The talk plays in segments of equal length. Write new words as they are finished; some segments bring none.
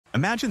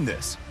Imagine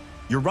this.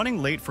 You're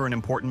running late for an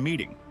important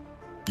meeting.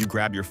 You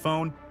grab your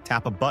phone,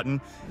 tap a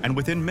button, and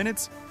within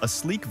minutes, a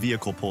sleek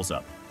vehicle pulls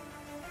up.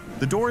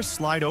 The doors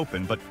slide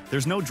open, but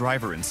there's no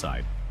driver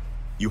inside.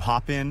 You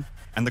hop in,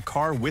 and the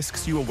car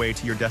whisks you away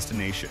to your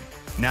destination,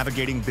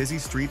 navigating busy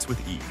streets with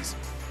ease.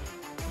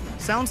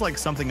 Sounds like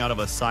something out of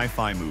a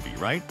sci-fi movie,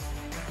 right?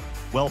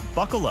 Well,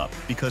 buckle up,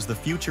 because the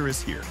future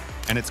is here,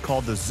 and it's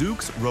called the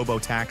Zoox Robo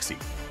Taxi.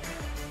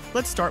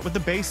 Let's start with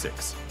the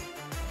basics.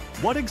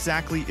 What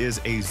exactly is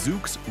a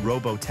Zoox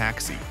Robo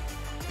Taxi?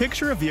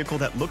 Picture a vehicle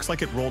that looks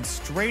like it rolled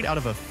straight out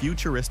of a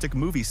futuristic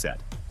movie set.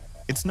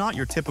 It's not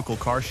your typical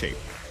car shape.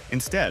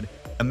 Instead,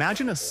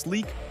 imagine a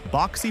sleek,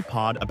 boxy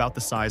pod about the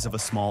size of a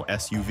small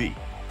SUV.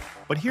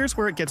 But here's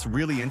where it gets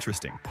really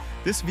interesting.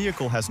 This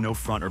vehicle has no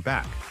front or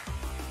back.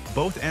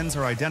 Both ends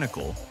are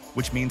identical,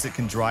 which means it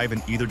can drive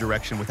in either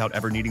direction without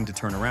ever needing to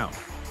turn around.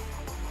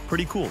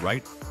 Pretty cool,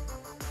 right?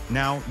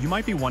 Now, you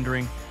might be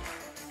wondering,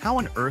 how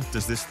on earth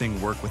does this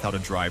thing work without a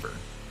driver?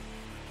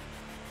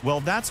 Well,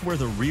 that's where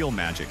the real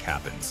magic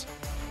happens.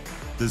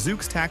 The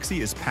Zoox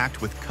Taxi is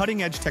packed with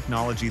cutting-edge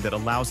technology that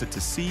allows it to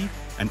see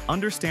and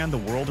understand the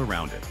world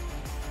around it.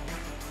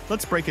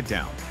 Let's break it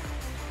down.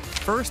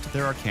 First,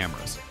 there are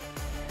cameras.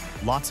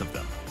 Lots of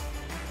them.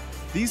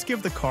 These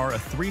give the car a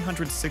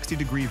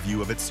 360-degree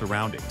view of its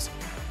surroundings,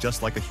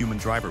 just like a human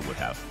driver would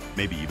have,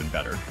 maybe even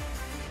better.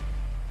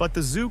 But the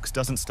Zoox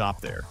doesn't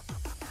stop there.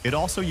 It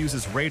also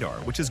uses radar,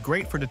 which is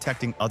great for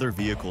detecting other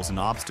vehicles and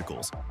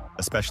obstacles,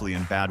 especially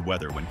in bad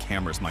weather when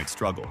cameras might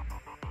struggle.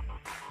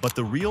 But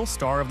the real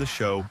star of the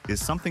show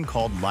is something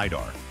called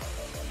LiDAR.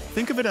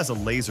 Think of it as a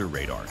laser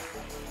radar.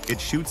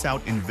 It shoots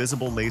out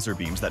invisible laser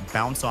beams that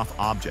bounce off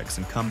objects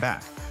and come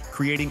back,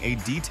 creating a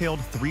detailed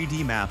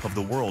 3D map of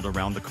the world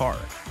around the car.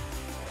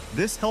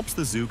 This helps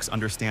the Zoox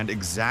understand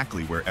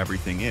exactly where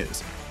everything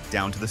is,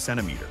 down to the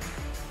centimeter.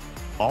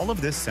 All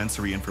of this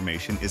sensory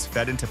information is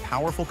fed into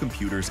powerful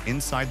computers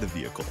inside the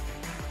vehicle.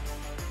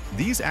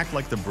 These act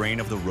like the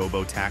brain of the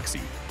Robotaxi,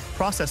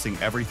 processing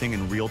everything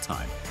in real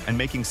time and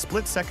making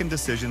split-second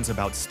decisions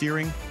about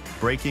steering,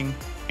 braking,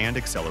 and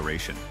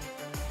acceleration.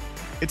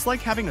 It's like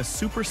having a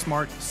super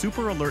smart,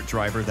 super alert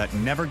driver that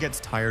never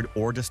gets tired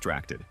or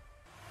distracted.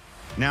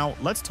 Now,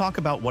 let's talk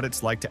about what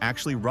it's like to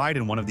actually ride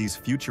in one of these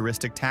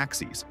futuristic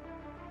taxis.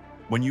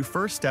 When you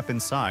first step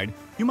inside,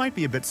 you might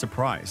be a bit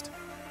surprised.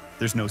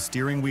 There's no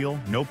steering wheel,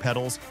 no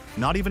pedals,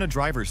 not even a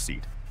driver's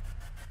seat.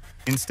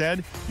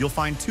 Instead, you'll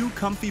find two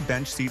comfy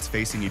bench seats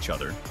facing each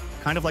other,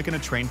 kind of like in a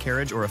train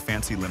carriage or a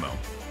fancy limo.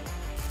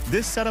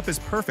 This setup is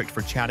perfect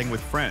for chatting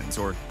with friends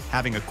or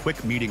having a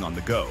quick meeting on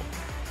the go.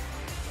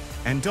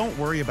 And don't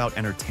worry about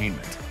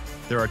entertainment.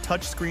 There are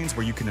touchscreens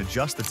where you can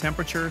adjust the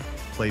temperature,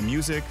 play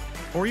music,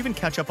 or even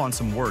catch up on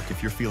some work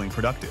if you're feeling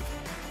productive.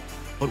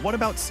 But what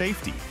about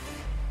safety?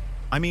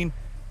 I mean,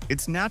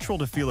 it's natural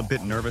to feel a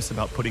bit nervous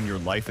about putting your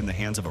life in the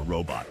hands of a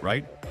robot,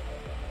 right?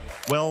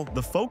 Well,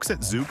 the folks at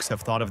Zoox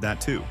have thought of that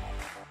too.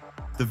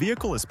 The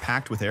vehicle is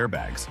packed with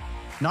airbags,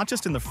 not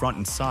just in the front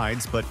and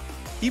sides, but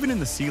even in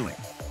the ceiling.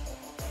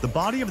 The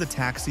body of the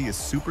taxi is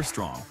super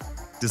strong,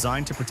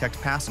 designed to protect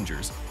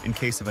passengers in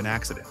case of an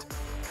accident.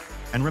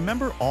 And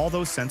remember all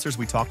those sensors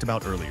we talked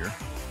about earlier?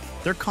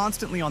 They're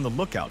constantly on the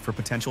lookout for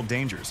potential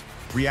dangers,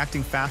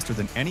 reacting faster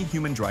than any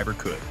human driver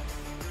could.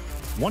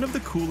 One of the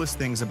coolest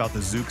things about the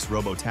Zoox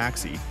Robo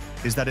Taxi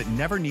is that it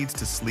never needs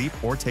to sleep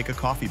or take a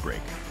coffee break.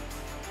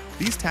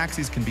 These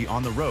taxis can be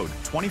on the road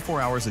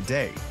 24 hours a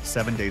day,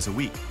 7 days a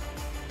week.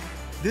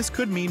 This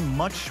could mean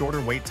much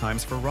shorter wait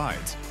times for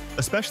rides,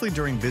 especially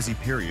during busy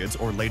periods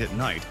or late at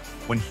night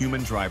when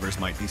human drivers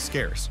might be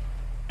scarce.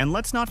 And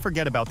let's not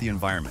forget about the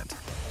environment.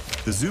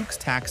 The Zoox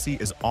Taxi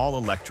is all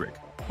electric,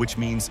 which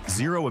means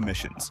zero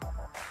emissions.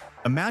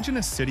 Imagine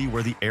a city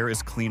where the air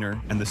is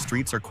cleaner and the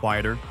streets are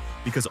quieter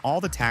because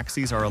all the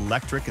taxis are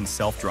electric and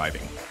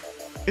self-driving.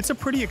 It's a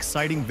pretty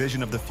exciting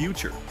vision of the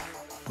future.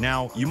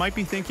 Now, you might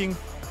be thinking,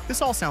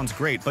 this all sounds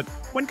great, but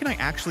when can I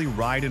actually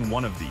ride in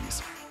one of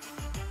these?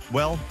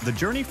 Well, the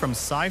journey from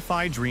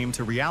sci-fi dream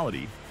to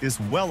reality is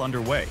well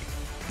underway.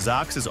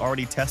 Zoox is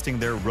already testing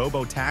their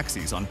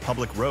robo-taxis on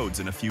public roads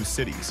in a few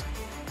cities.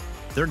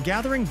 They're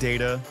gathering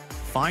data,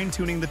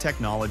 fine-tuning the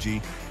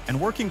technology, and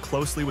working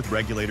closely with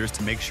regulators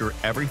to make sure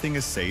everything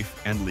is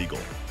safe and legal.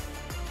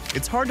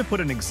 It's hard to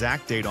put an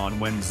exact date on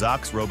when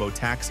Zoox Robo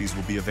Taxis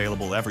will be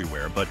available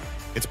everywhere, but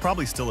it's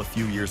probably still a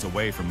few years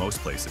away from most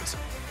places.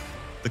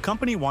 The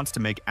company wants to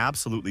make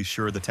absolutely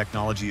sure the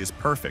technology is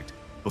perfect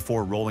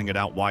before rolling it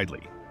out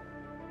widely.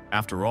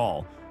 After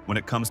all, when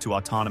it comes to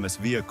autonomous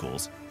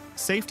vehicles,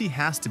 safety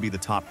has to be the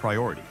top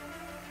priority.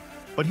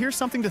 But here's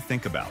something to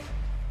think about.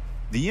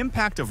 The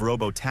impact of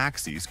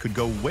robo-taxis could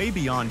go way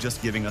beyond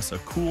just giving us a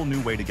cool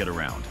new way to get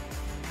around.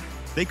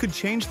 They could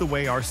change the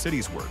way our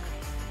cities work.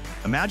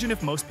 Imagine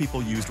if most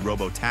people used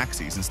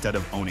robo-taxis instead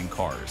of owning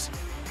cars.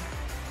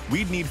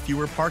 We'd need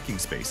fewer parking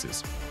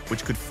spaces,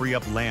 which could free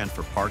up land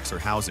for parks or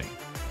housing.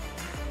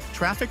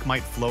 Traffic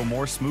might flow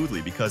more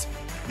smoothly because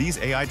these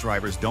AI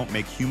drivers don't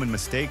make human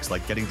mistakes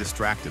like getting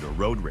distracted or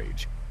road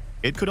rage.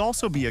 It could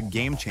also be a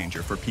game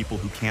changer for people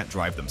who can't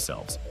drive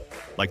themselves.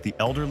 like the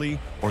elderly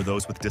or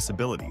those with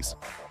disabilities.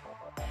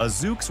 A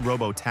Zoox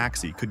Robo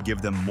Taxi could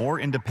give them more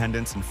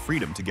independence and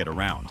freedom to get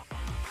around.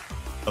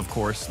 Of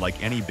course,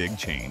 like any big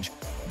change,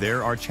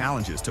 there are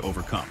challenges to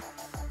overcome.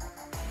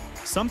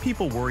 Some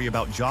people worry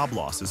about job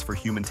losses for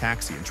human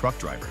taxi and truck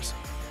drivers.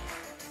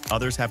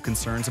 Others have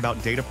concerns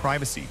about data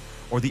privacy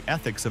or the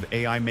ethics of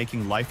AI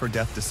making life or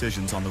death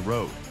decisions on the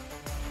road.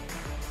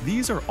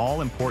 These are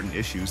all important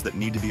issues that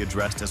need to be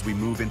addressed as we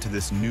move into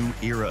this new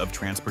era of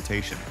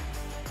transportation.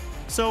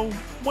 So,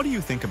 what do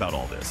you think about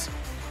all this?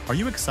 Are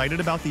you excited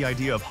about the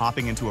idea of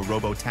hopping into a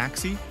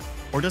robo-taxi,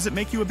 or does it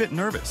make you a bit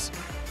nervous?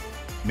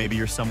 Maybe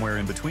you're somewhere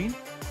in between?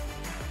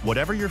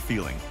 Whatever you're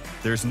feeling,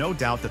 there's no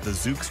doubt that the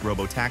Zoox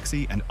Robo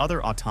Taxi and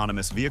other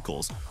autonomous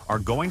vehicles are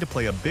going to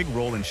play a big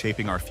role in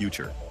shaping our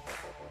future.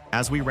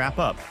 As we wrap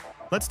up,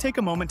 let's take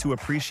a moment to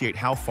appreciate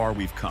how far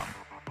we've come.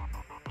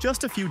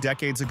 Just a few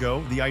decades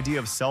ago, the idea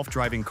of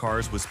self-driving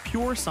cars was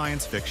pure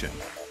science fiction.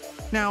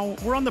 Now,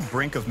 we're on the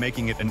brink of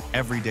making it an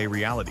everyday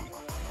reality.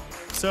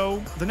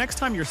 So, the next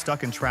time you're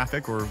stuck in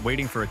traffic or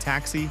waiting for a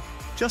taxi,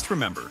 just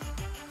remember,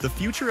 the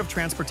future of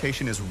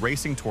transportation is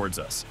racing towards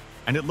us,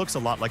 and it looks a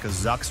lot like a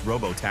Zoox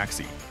Robo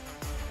Taxi.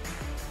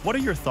 What are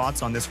your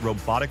thoughts on this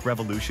robotic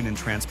revolution in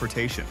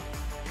transportation?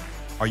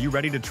 Are you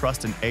ready to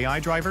trust an AI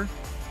driver?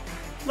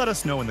 Let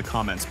us know in the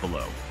comments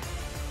below.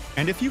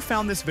 And if you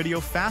found this video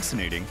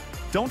fascinating,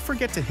 don't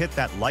forget to hit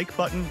that like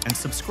button and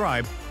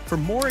subscribe for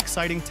more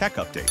exciting tech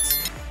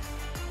updates.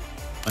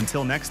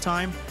 Until next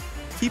time,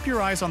 keep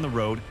your eyes on the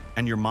road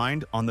and your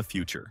mind on the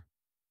future.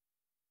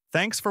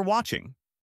 Thanks for watching.